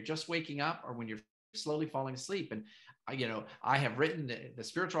 like when you're just waking up or when you're slowly falling asleep. And, you know, I have written the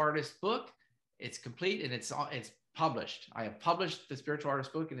Spiritual Artist book. It's complete, and it's published. I have published the Spiritual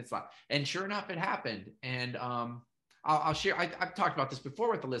Artist book, and it's like, and sure enough, it happened. And I'll share, I've talked about this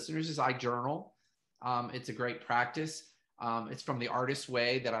before with the listeners, is I journal. It's a great practice. It's from the Artist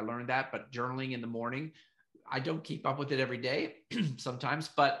Way that I learned that, but journaling in the morning, I don't keep up with it every day sometimes,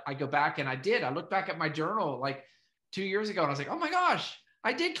 but I go back and I looked back at my journal like 2 years ago, and I was like, oh my gosh,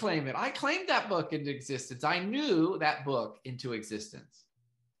 I did claim it. I claimed that book into existence. I knew that book into existence.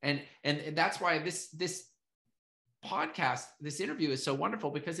 And that's why this podcast, this interview is so wonderful,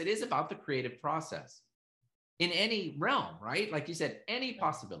 because it is about the creative process in any realm, right? Like you said, any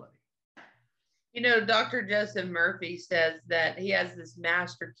possibility. You know, Dr. Joseph Murphy says that he has this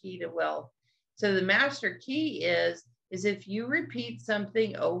master key to wealth. So the master key is if you repeat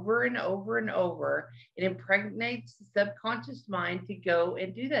something over and over and over, it impregnates the subconscious mind to go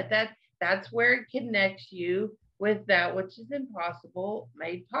and do that. That's where it connects you with that which is impossible,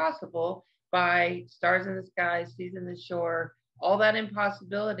 made possible by stars in the sky, seas in the shore, all that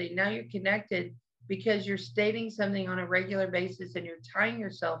impossibility. Now you're connected because you're stating something on a regular basis, and you're tying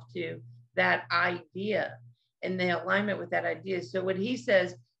yourself to that idea and the alignment with that idea. So what he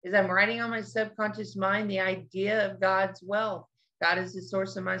says is, I'm writing on my subconscious mind the idea of God's wealth. God is the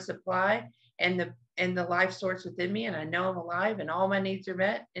source of my supply and the life source within me. And I know I'm alive and all my needs are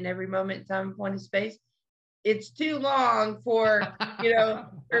met in every moment in time and point of space. It's too long for, you know,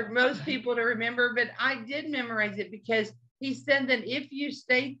 for most people to remember, but I did memorize it because he said that if you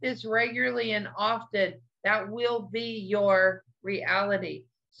state this regularly and often, that will be your reality.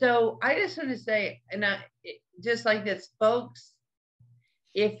 So I just want to say, and just like this, folks,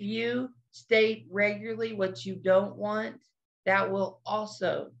 if you state regularly what you don't want, that will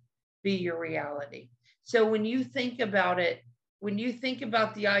also be your reality. So when you think about it, when you think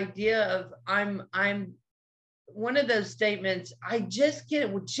about the idea of I'm one of those statements, I just get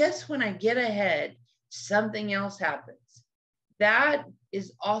it, just when I get ahead, something else happens. That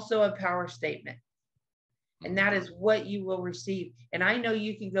is also a power statement. And that is what you will receive. And I know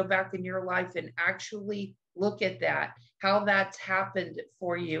you can go back in your life and actually look at that, how that's happened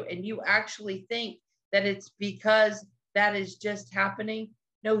for you. And you actually think that it's because that is just happening.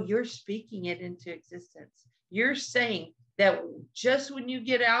 No, you're speaking it into existence. You're saying that just when you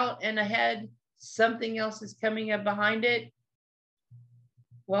get out and ahead, something else is coming up behind it.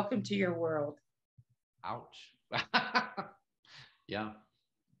 Welcome to your world. Ouch. Yeah.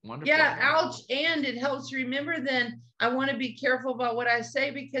 Wonderful. Yeah, ouch. And it helps remember then I want to be careful about what I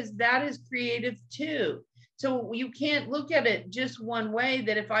say, because that is creative too. So you can't look at it just one way,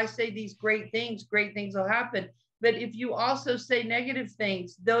 that if I say these great things will happen. But if you also say negative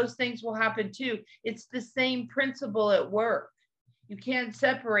things, those things will happen too. It's the same principle at work. You can't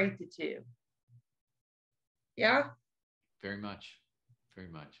separate the two. Yeah? Very much. Very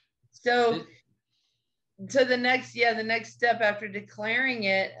much. So the next step after declaring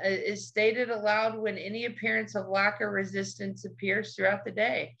it is stated aloud when any appearance of lack or resistance appears throughout the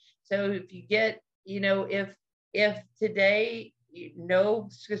day. So if you get, you know, if today no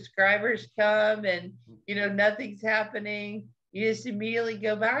subscribers come and, you know, nothing's happening, you just immediately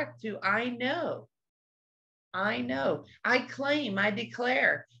go back to, I know, I claim, I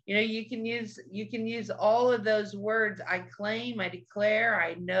declare. You know, you can use all of those words. I claim, I declare,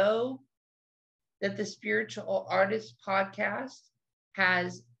 I know that the Spiritual Artist podcast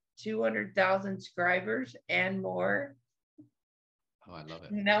has 200,000 subscribers and more. Oh, I love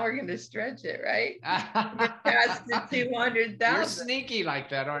it. Now we're going to stretch it, right? Past the 200,000. You're sneaky like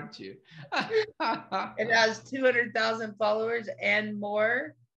that, aren't you? It has 200,000 followers and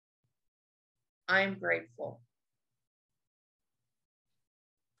more. I'm grateful.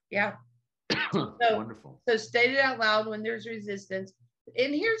 Yeah. Wonderful. So state it out loud when there's resistance.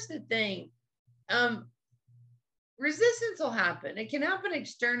 And here's the thing. resistance will happen. It can happen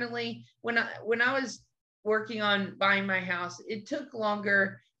externally. When I was working on buying my house, it took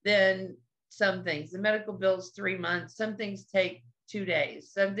longer than some things. The medical bill's 3 months. Some things take 2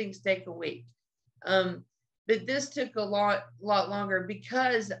 days. Some things take a week. But this took a lot longer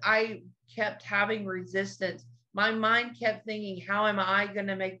because I kept having resistance. My mind kept thinking, how am I going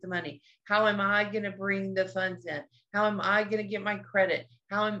to make the money? How am I going to bring the funds in? How am I going to get my credit?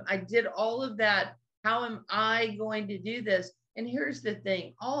 I did all of that. How am I going to do this? And here's the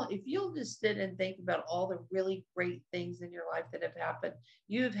thing, if you'll just sit and think about all the really great things in your life that have happened,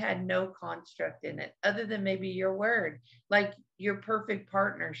 you have had no construct in it other than maybe your word, like your perfect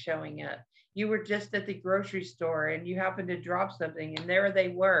partner showing up. You were just at the grocery store and you happened to drop something and there they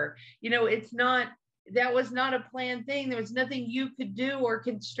were. That was not a planned thing. There was nothing you could do or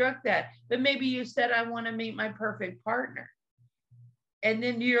construct that. But maybe you said, I want to meet my perfect partner. And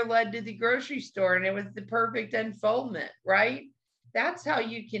then you're led to the grocery store and it was the perfect unfoldment, right? That's how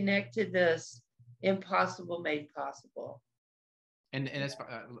you connect to this impossible made possible. And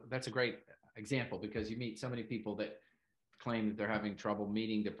that's a great example, because you meet so many people that claim that they're having trouble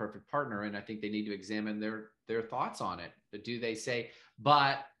meeting the perfect partner. And I think they need to examine their thoughts on it. But do they say,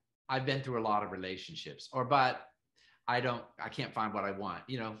 but I've been through a lot of relationships, or, but I can't find what I want,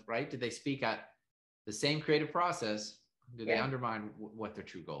 right? Do they speak at the same creative process? Do they undermine what their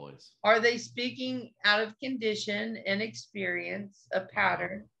true goal is? Are they speaking out of condition and experience, a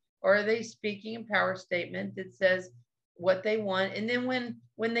pattern, or are they speaking a power statement that says what they want? And then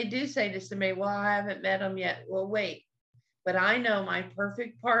when they do say to somebody, well, I haven't met them yet. Well, wait, but I know my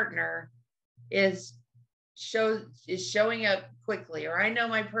perfect partner is showing up quickly, or I know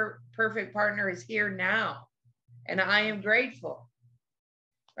my perfect partner is here now and I am grateful,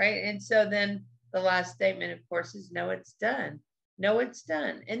 right? And so then the last statement, of course, is no, it's done. No, it's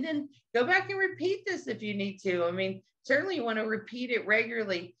done. And then go back and repeat this if you need to. I mean, certainly you want to repeat it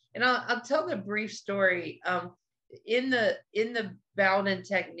regularly. And I'll tell the brief story. In the Bowden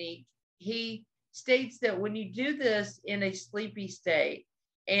technique, he states that when you do this in a sleepy state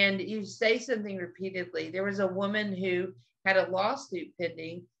and you say something repeatedly, there was a woman who had a lawsuit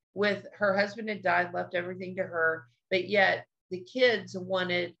pending with her husband had died, left everything to her, but yet the kids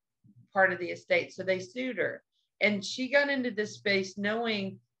wanted part of the estate. So they sued her. And she got into this space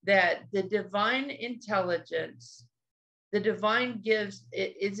knowing that the divine intelligence, the divine gives,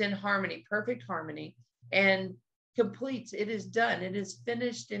 it is in harmony, perfect harmony, and completes. It is done. It is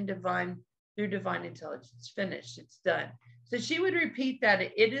finished in divine, through divine intelligence. Finished. It's done. So she would repeat that.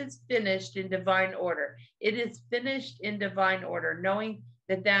 It is finished in divine order. It is finished in divine order, knowing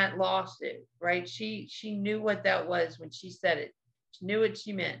that lawsuit, right? She knew what that was when she said it. She knew what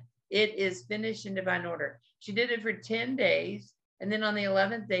she meant. It is finished in divine order. She did it for 10 days. And then on the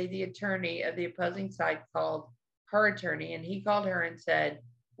 11th day, the attorney of the opposing side called her attorney, and he called her and said,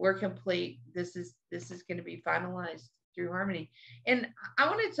 we're complete. This is going to be finalized through harmony. And I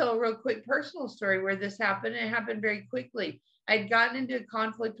want to tell a real quick personal story where this happened. It happened very quickly. I'd gotten into a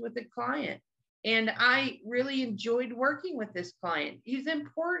conflict with a client, and I really enjoyed working with this client. He's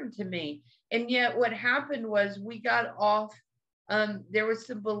important to me. And yet what happened was we got off. There was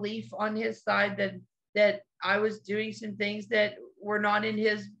some belief on his side that I was doing some things that were not in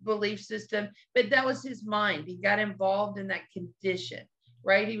his belief system, but that was his mind. He got involved in that condition,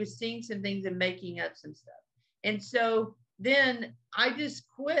 right? He was seeing some things and making up some stuff. And so then I just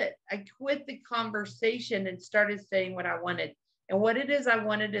quit. I quit the conversation and started saying what I wanted. And what it is I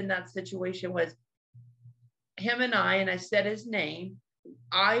wanted in that situation was him and I said his name.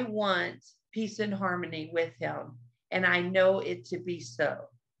 I want peace and harmony with him. And I know it to be so.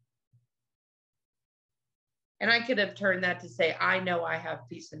 And I could have turned that to say, I know I have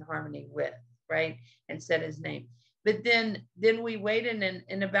peace and harmony with, right? And said his name. But then we waited, and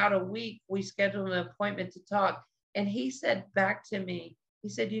in about a week, we scheduled an appointment to talk. And he said back to me, he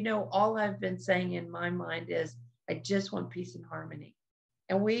said, all I've been saying in my mind is, I just want peace and harmony.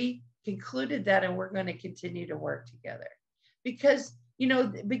 And we concluded that, and we're going to continue to work together. Because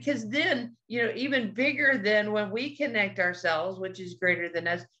then, even bigger than when we connect ourselves, which is greater than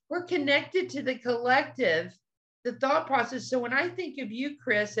us, we're connected to the collective, the thought process. So when I think of you,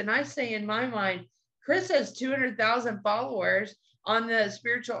 Chris, and I say in my mind, Chris has 200,000 followers on the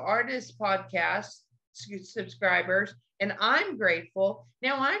Spiritual Artist podcast, subscribers, and I'm grateful.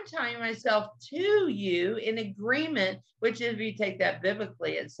 Now I'm tying myself to you in agreement, which if you take that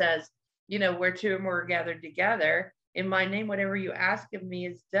biblically, it says, where two or more are gathered together in my name, whatever you ask of me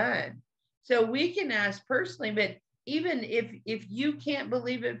is done. So we can ask personally, but even if you can't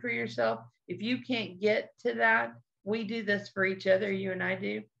believe it for yourself, if you can't get to that, we do this for each other, you and I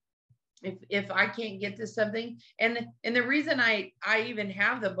do. if I can't get to something, and the reason I even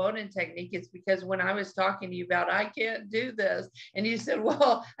have the Bonin technique is because when I was talking to you about I can't do this, and you said,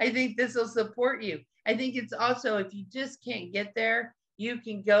 well, I think this will support you. I think it's also, if you just can't get there, you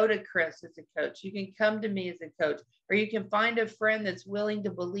can go to Chris as a coach. You can come to me as a coach, or you can find a friend that's willing to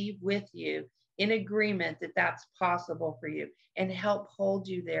believe with you in agreement that that's possible for you and help hold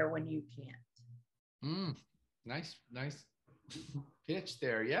you there when you can't. Nice pitch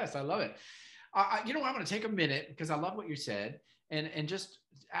there. Yes, I love it. You know, I'm going to take a minute because I love what you said, and just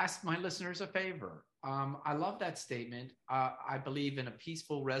ask my listeners a favor. I love that statement. I believe in a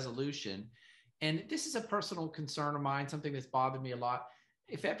peaceful resolution. And this is a personal concern of mine, something that's bothered me a lot.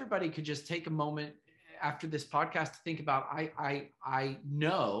 If everybody could just take a moment after this podcast to think about, I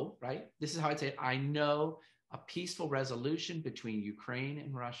know, right? This is how I'd say it. I know a peaceful resolution between Ukraine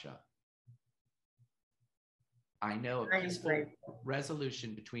and Russia. I know a peaceful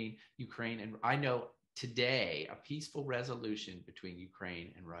resolution between Ukraine and I know today a peaceful resolution between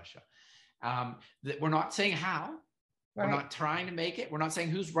Ukraine and Russia. That we're not saying how, we're not trying to make it. We're not saying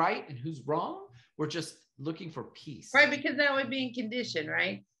who's right and who's wrong. We're just looking for peace. Right, because that would be in condition,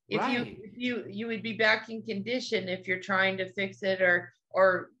 right? If you would be back in condition if you're trying to fix it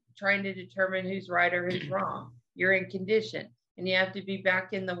or trying to determine who's right or who's wrong. You're in condition, and you have to be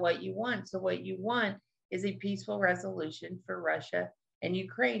back in the what you want. So what you want is a peaceful resolution for Russia and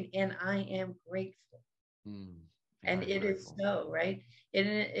Ukraine, and I am grateful. And it is so, right?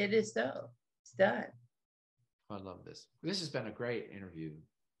 It is so. It's done. I love this. This has been a great interview,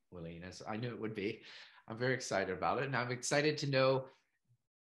 Wilene, as I knew it would be. I'm very excited about it, and I'm excited to know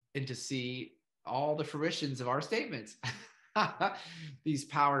and to see all the fruitions of our statements. These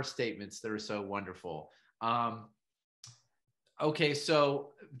power statements that are so wonderful. Okay,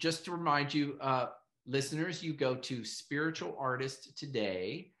 so just to remind you, listeners, you go to Spiritual Artist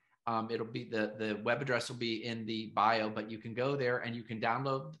Today. It'll be the web address will be in the bio, but you can go there and you can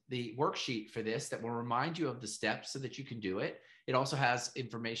download the worksheet for this that will remind you of the steps so that you can do it. It also has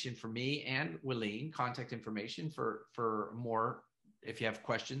information for me and Wilene, contact information for more if you have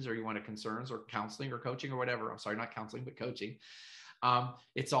questions or you want concerns or counseling or coaching or whatever. I'm sorry, not counseling, but coaching.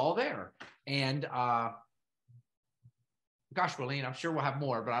 It's all there. And gosh, Wilene, I'm sure we'll have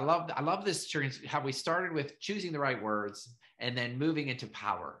more, but I love this journey, how we started with choosing the right words and then moving into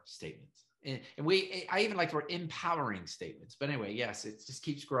power statements. And I even like the word empowering statements, but anyway, yes, it just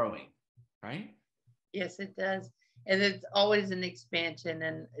keeps growing, right? Yes, it does. And it's always an expansion,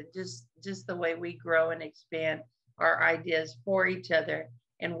 and just the way we grow and expand our ideas for each other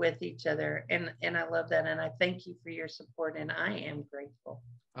and with each other. And I love that. And I thank you for your support, and I am grateful.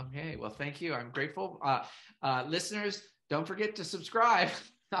 Okay. Well, thank you. I'm grateful. Listeners, don't forget to subscribe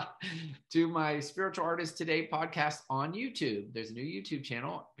to my Spiritual Artist Today podcast on YouTube. There's a new YouTube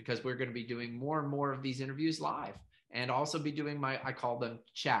channel because we're going to be doing more and more of these interviews live, and also be doing I call them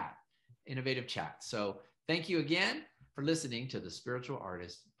innovative chat. So thank you again for listening to the Spiritual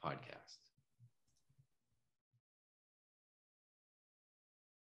Artist Podcast.